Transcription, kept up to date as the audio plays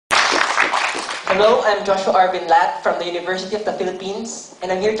Hello, I'm Joshua Arvin Lat from the University of the Philippines, and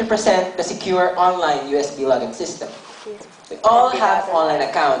I'm here to present the secure online USB login system. We all have online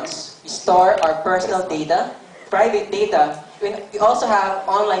accounts. We store our personal data, private data. We also have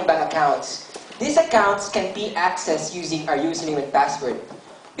online bank accounts. These accounts can be accessed using our username and password.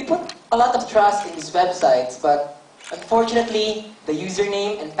 We put a lot of trust in these websites, but unfortunately, the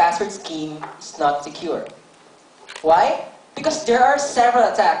username and password scheme is not secure. Why? Because there are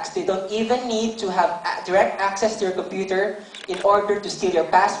several attacks. They don't even need to have direct access to your computer in order to steal your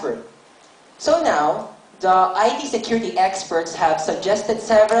password. So now, the IT security experts have suggested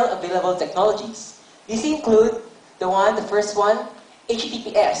several available technologies. These include the first one,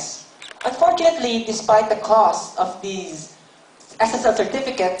 HTTPS. Unfortunately, despite the cost of these SSL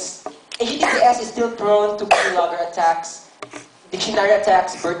certificates, HTTPS is still prone to keylogger attacks, dictionary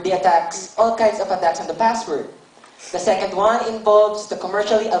attacks, birthday attacks, all kinds of attacks on the password. The second one involves the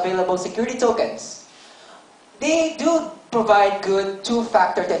commercially available security tokens. They do provide good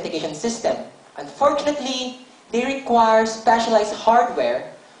two-factor authentication system. Unfortunately, they require specialized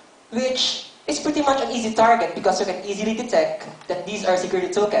hardware, which is pretty much an easy target because you can easily detect that these are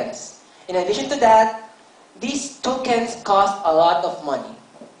security tokens. In addition to that, these tokens cost a lot of money.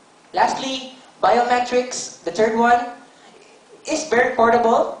 Lastly, biometrics, the third one, is very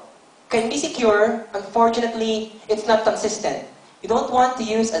portable, can be secure. Unfortunately, it's not consistent. You don't want to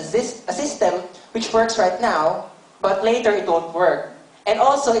use a system which works right now, but later it won't work. And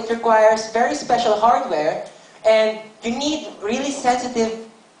also, it requires very special hardware, and you need really sensitive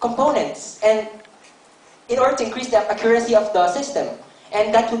components and in order to increase the accuracy of the system,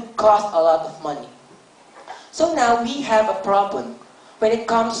 and that would cost a lot of money. So now we have a problem when it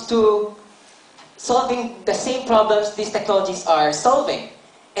comes to solving the same problems these technologies are solving.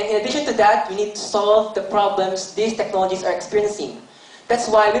 And in addition to that, we need to solve the problems these technologies are experiencing. That's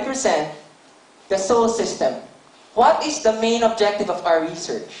why we present the SOULSys system. What is the main objective of our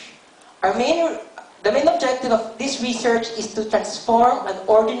research? The main objective of this research is to transform an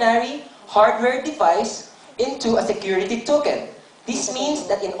ordinary hardware device into a security token. This means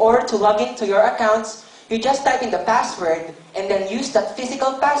that in order to log into your accounts, you just type in the password and then use that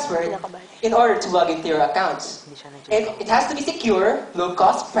physical password in order to log into your accounts. It has to be secure, low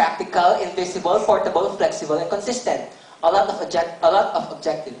cost, practical, invisible, portable, flexible, and consistent. A lot of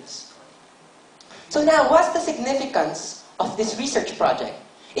objectives. So now, what's the significance of this research project?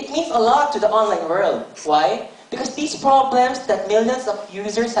 It means a lot to the online world. Why? Because these problems that millions of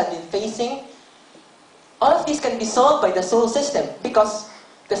users have been facing, all of these can be solved by the SOULSys system, because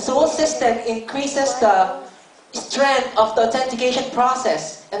the SOULSys system increases the strength of the authentication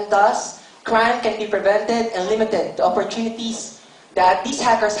process, and thus, crime can be prevented and limited. The opportunities that these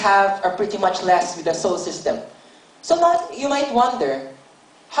hackers have are pretty much less with the SOULSys system. So now you might wonder,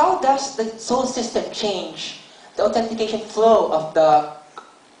 how does the SOULSys system change the authentication flow of the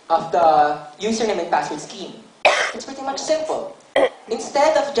username and password scheme? It's pretty much simple.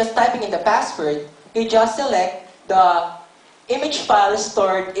 Instead of just typing in the password, you just select the image file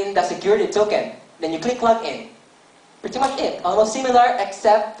stored in the security token. Then you click login. Pretty much it. Almost similar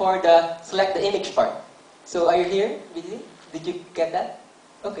except for the select the image part. So are you here? Did you get that?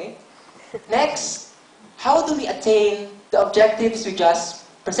 Okay. Next, how do we attain the objectives we just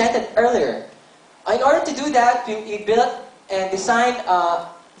presented earlier? In order to do that, we built and designed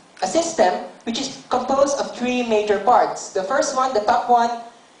a system which is composed of three major parts. The first one, the top one,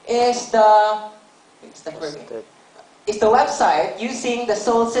 is the website using the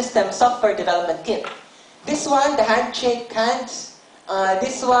SOULSys system software development kit. This one, the handshake hands.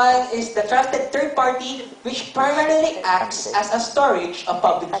 This one is the trusted third party, which primarily acts as a storage of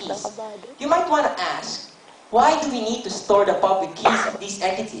public keys. You might want to ask, why do we need to store the public keys of these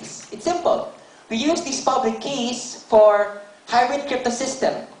entities? It's simple. We use these public keys for hybrid crypto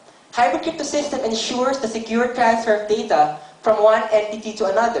system. Hybrid crypto system ensures the secure transfer of data from one entity to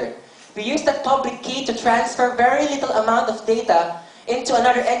another. We use that public key to transfer very little amount of data into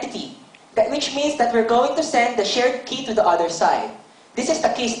another entity, which means that we're going to send the shared key to the other side. This is the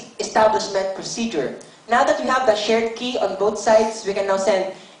key establishment procedure. Now that we have the shared key on both sides, we can now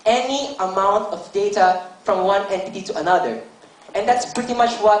send any amount of data from one entity to another. And that's pretty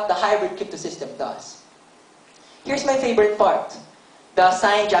much what the hybrid crypto system does. Here's my favorite part, the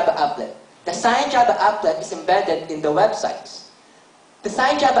signed Java applet. The signed Java applet is embedded in the websites. The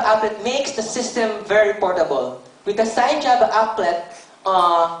signed Java applet makes the system very portable. With the signed Java applet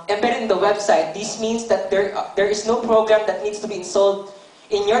embedded in the website, this means that there is no program that needs to be installed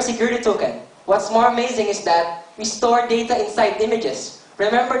in your security token. What's more amazing is that we store data inside images.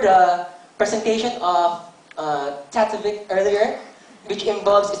 Remember the presentation of Tatovic earlier, which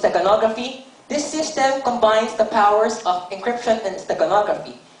involves steganography? This system combines the powers of encryption and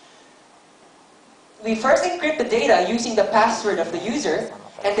steganography. We first encrypt the data using the password of the user,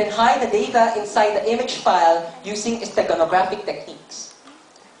 and then hide the data inside the image file using steganographic techniques.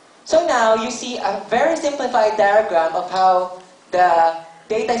 So now you see a very simplified diagram of how the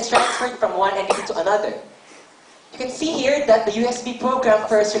data is transferred from one entity to another. You can see here that the USB program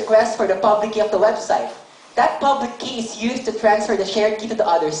first requests for the public key of the website. That public key is used to transfer the shared key to the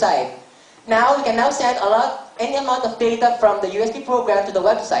other side. Now we can now send any amount of data from the USB program to the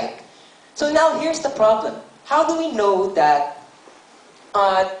website. So now here's the problem. How do we know that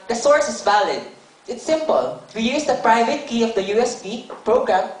the source is valid? It's simple. We use the private key of the USB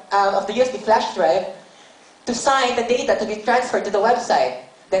program, of the USB flash drive, to sign the data to be transferred to the website.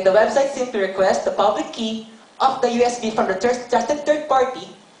 Then the website simply requests the public key of the USB from the trusted third party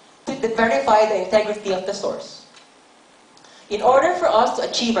to verify the integrity of the source. In order for us to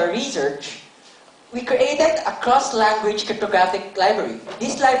achieve our research, we created a cross-language cryptographic library.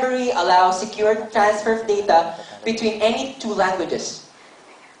 This library allows secure transfer of data between any two languages.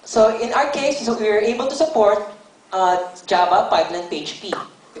 So in our case, we were able to support Java, Python, and PHP.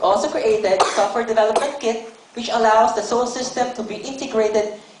 We also created a software development kit which allows the SOULS system to be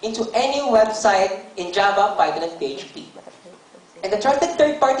integrated into any website in Java, Python, and PHP. And the trusted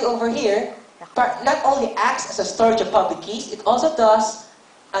third party over here not only acts as a storage of public keys, it can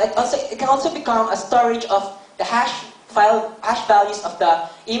also become a storage of the hash values of the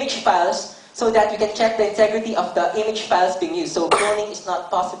image files, so that we can check the integrity of the image files being used. So cloning is not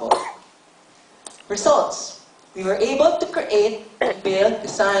possible. Results. We were able to create, build,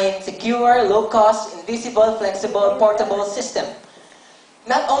 design, secure, low-cost, invisible, flexible, portable system.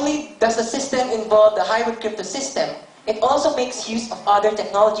 Not only does the system involve the hybrid crypto system, it also makes use of other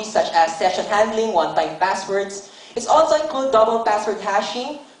technologies such as session handling, one-time passwords. It also includes double password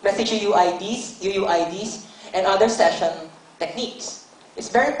hashing, message UUIDs, and other session techniques. It's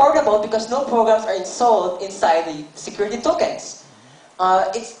very portable because no programs are installed inside the security tokens.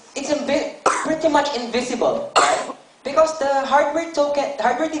 It's pretty much invisible, right? Because the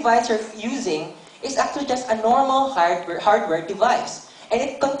hardware device you're using is actually just a normal hardware device. And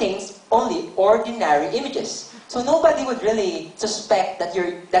it contains only ordinary images. So nobody would really suspect that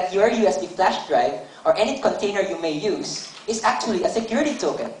your USB flash drive or any container you may use is actually a security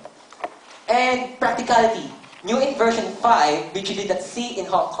token. And practicality. New in version 5, which you did not see in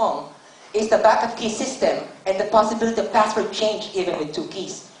Hong Kong, is the backup key system and the possibility of password change even with 2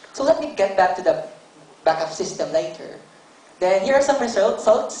 keys. So let me get back to the backup system later. Then here are some results.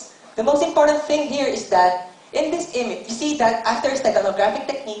 The most important thing here is that in this image, you see that after steganographic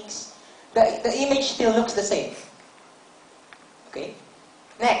techniques, the image still looks the same. Okay?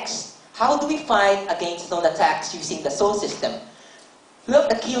 Next, how do we fight against known attacks using the SOULS system? Look,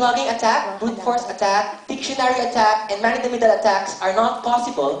 the keylogging attack, brute force attack, dictionary attack, and man-in-the-middle attacks are not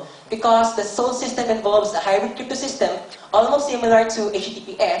possible because the SOULS system involves a hybrid crypto system almost similar to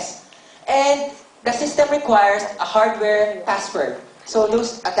HTTPS, and the system requires a hardware password, so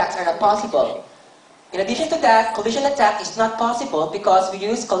those attacks are not possible. In addition to that, collision attack is not possible because we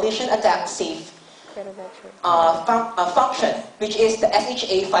use collision attack safe function, which is the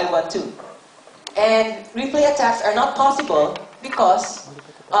SHA 512. And replay attacks are not possible because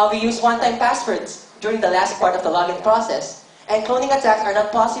we use one-time passwords during the last part of the login process. And cloning attacks are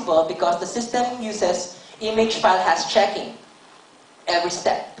not possible because the system uses image file hash checking every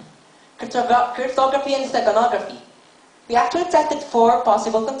step. Cryptography and steganography. We actually tested 4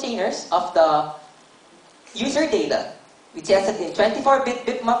 possible containers of the user data. We tested in 24-bit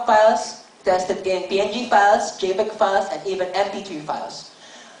bitmap files, tested in PNG files, JPEG files, and even MP3 files.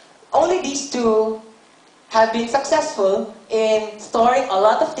 Only these 2 have been successful in storing a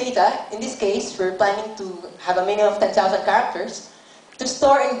lot of data. In this case, we're planning to have a minimum of 10,000 characters to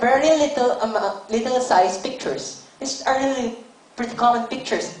store in very little size pictures. These are really pretty common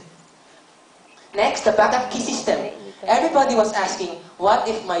pictures. Next, the backup key system. Everybody was asking, what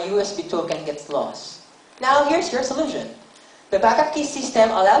if my USB token gets lost? Now, here's your solution. The backup key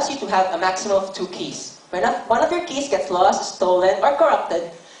system allows you to have a maximum of 2 keys. When one of your keys gets lost, stolen, or corrupted,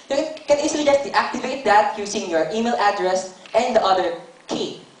 you can easily just deactivate that using your email address and the other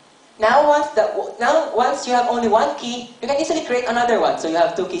key. Now, once you have only 1 key, you can easily create another one, so you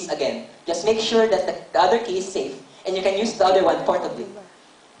have 2 keys again. Just make sure that the other key is safe, and you can use the other one portably.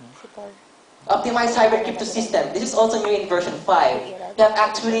 Optimized hybrid crypto system. This is also new in version 5. We have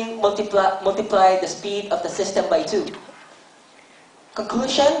actually multiplied the speed of the system by 2.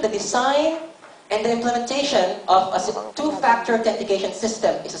 Conclusion, the design and the implementation of a 2-factor authentication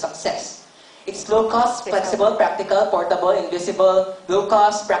system is a success. It's low-cost, flexible, practical, portable, invisible,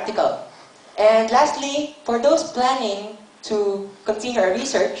 low-cost, practical. And lastly, for those planning to continue our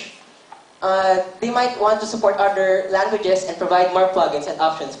research, they might want to support other languages and provide more plugins and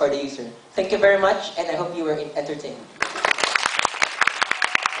options for the user. Thank you very much, and I hope you were entertained.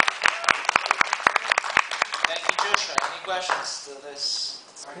 Thank you, Joshua. Any questions to this?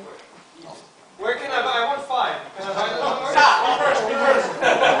 Where can I buy? I want 5. Can I buy those? Stop! Me first.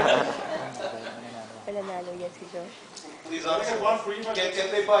 Please answer. Can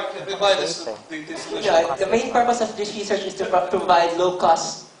they buy this solution? Yeah, the main purpose of this research is to provide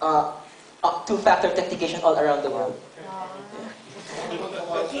low-cost two-factor authentication all around the world.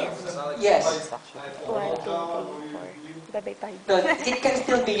 Yes. No, it can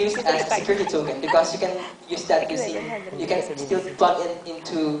still be used as a security token because you can use that using, you can still plug it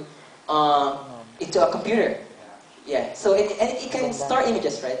into a computer. Yeah, so it can store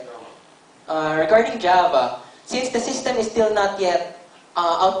images, right? Regarding Java, since the system is still not yet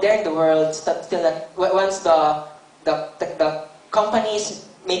out there in the world, still not, once the companies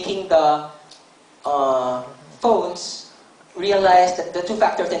making the phones realize that the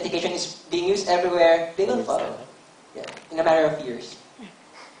two-factor authentication is being used everywhere, they will follow. Yeah, in a matter of years.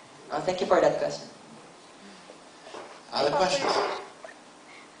 Thank you for that question. Other questions?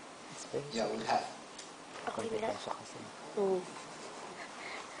 Yeah, we have.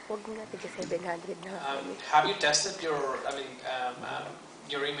 Have you tested your,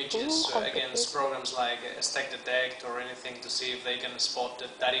 your images against programs like stack detect or anything to see if they can spot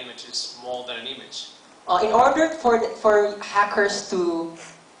that that image is more than an image? In order for hackers to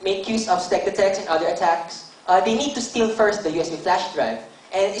make use of stack detects and other attacks, they need to steal first the USB flash drive.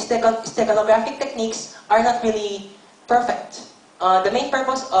 And steganographic techniques are not really perfect. The main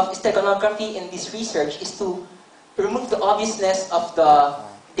purpose of steganography in this research is to remove the obviousness of the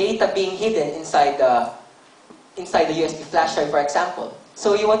data being hidden inside the USB flash drive, for example.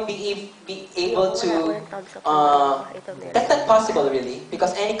 So you won't be able to, that's not possible really,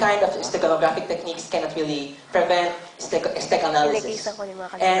 because any kind of steganographic techniques cannot really prevent steg analysis.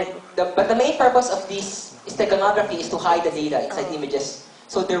 But the main purpose of this steganography is to hide the data inside images,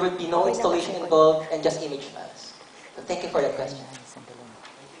 so there would be no installation involved and just image files. So thank you for that question.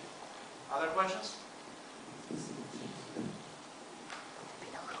 Other questions?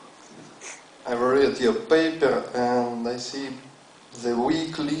 I've read your paper and I see the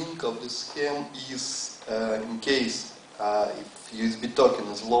weak link of the scheme is in case if USB token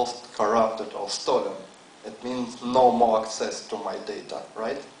is lost, corrupted or stolen. It means no more access to my data,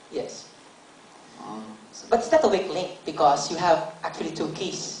 right? Yes. But it's not a weak link because you have actually two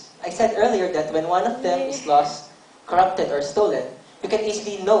keys. I said earlier that when one of them is lost, corrupted or stolen, you can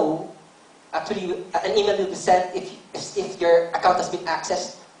easily know, actually an email will be sent if your account has been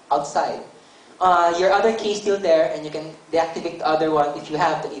accessed outside. Your other key is still there, and you can deactivate the other one if you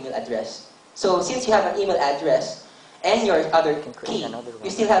have the email address. So since you have an email address and your other key, you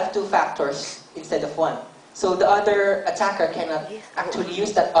still have two factors instead of one. So the other attacker cannot actually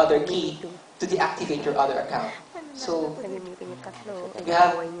use that other key to deactivate your other account. So you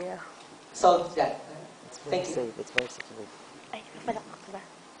have solved that. Thank you.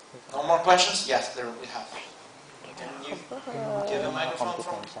 No more questions? Yes, there we have. Can you give a microphone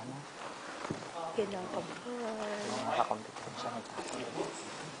from David?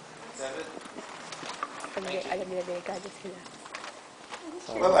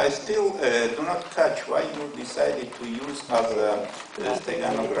 Well, I still do not catch why you decided to use as a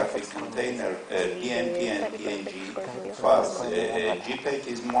steganographic container PNG and PNG files. JPEG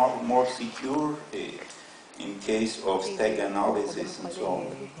is more secure in case of stag analysis and so on.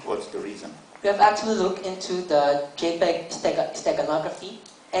 What's the reason? We have actually looked into the JPEG steganography,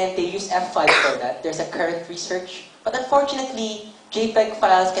 and they use F5 for that. There's a current research. But unfortunately, JPEG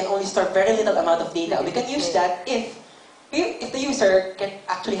files can only store very little amount of data. We can use that if the user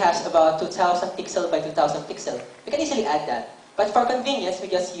actually has about 2,000 pixel by 2,000 pixel. We can easily add that. But for convenience, we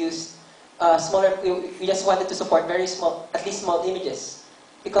just use smaller. We just wanted to support very small, at least small images,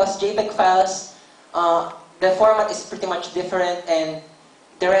 because JPEG files, the format is pretty much different, and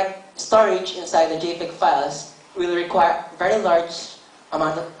direct storage inside the JPEG files will require very large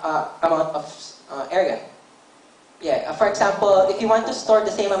amount of area. Yeah. For example, if you want to store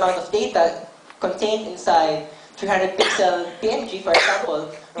the same amount of data contained inside 300 pixel PNG, for example,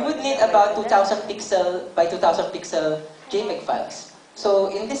 you would need about 2,000 pixel by 2,000 pixel JPEG files. So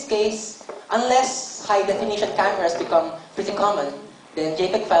in this case, unless high definition cameras become pretty common, then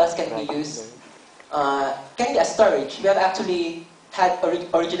JPEG files can be used, can be as storage. We have actually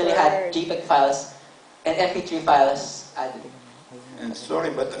originally had JPEG files and MP3 files added. And sorry,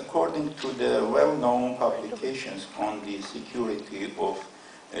 but according to the well-known publications on the security of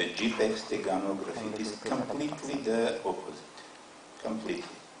JPEG steganography. It is completely the opposite. Completely.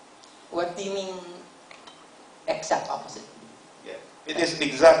 What do you mean exact opposite? Yeah. It is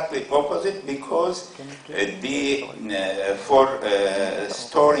exactly opposite because for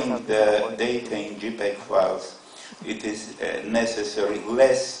storing the data in JPEG files, it is necessary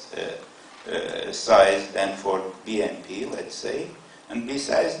less size than for BMP, let's say. And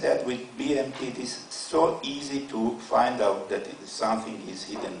besides that, with BMP, it is so easy to find out that something is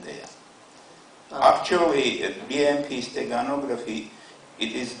hidden there. Actually, BMP steganography,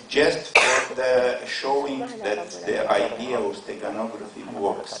 it is just for the showing that the idea of steganography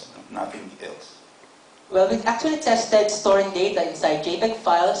works, nothing else. Well, we actually tested storing data inside JPEG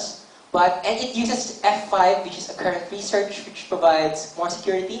files, and it uses F5, which is a current research, which provides more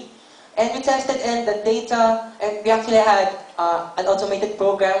security. And we tested in the data, and we actually had an automated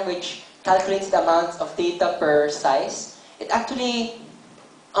program which calculates the amount of data per size. It is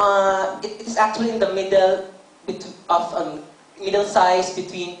actually in the middle of middle size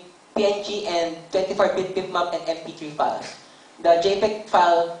between PNG and 24-bit bitmap and MP3 files. The JPEG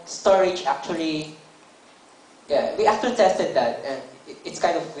file storage actually, yeah, we actually tested that, and it's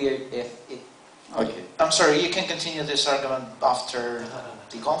kind of weird if it. Okay. I'm sorry, you can continue this argument after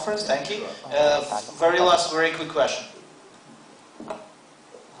the conference. Thank you. Very last, very quick question.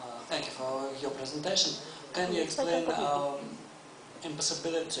 Thank you for your presentation. Can you explain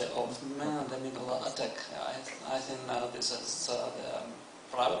impossibility of man-in-the-middle attack? I think this is the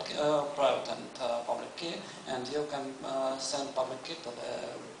private and public key, and you can send public key to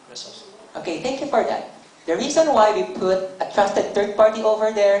the resource. Okay, thank you for that. The reason why we put a trusted third party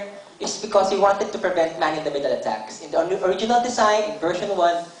over there is because we wanted to prevent man-in-the-middle attacks. In the original design, in version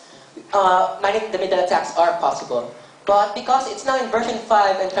 1, man-in-the-middle attacks are possible. But because it's now in version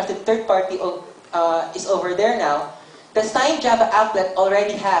 5 and trusted third party is over there now, the signed Java applet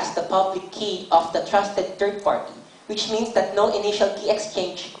already has the public key of the trusted third party, which means that no initial key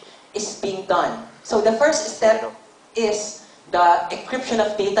exchange is being done. So the first step is the encryption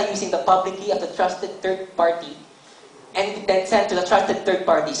of data using the public key of the trusted third party, and then sent to the trusted third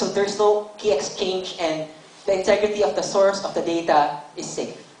party. So there's no key exchange, and the integrity of the source of the data is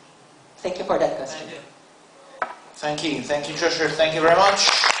safe. Thank you for that question. Thank you. Thank you, Joshua. Thank you very much.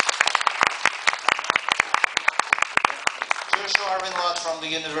 Joshua Arvin Lat from the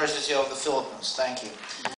University of the Philippines. Thank you.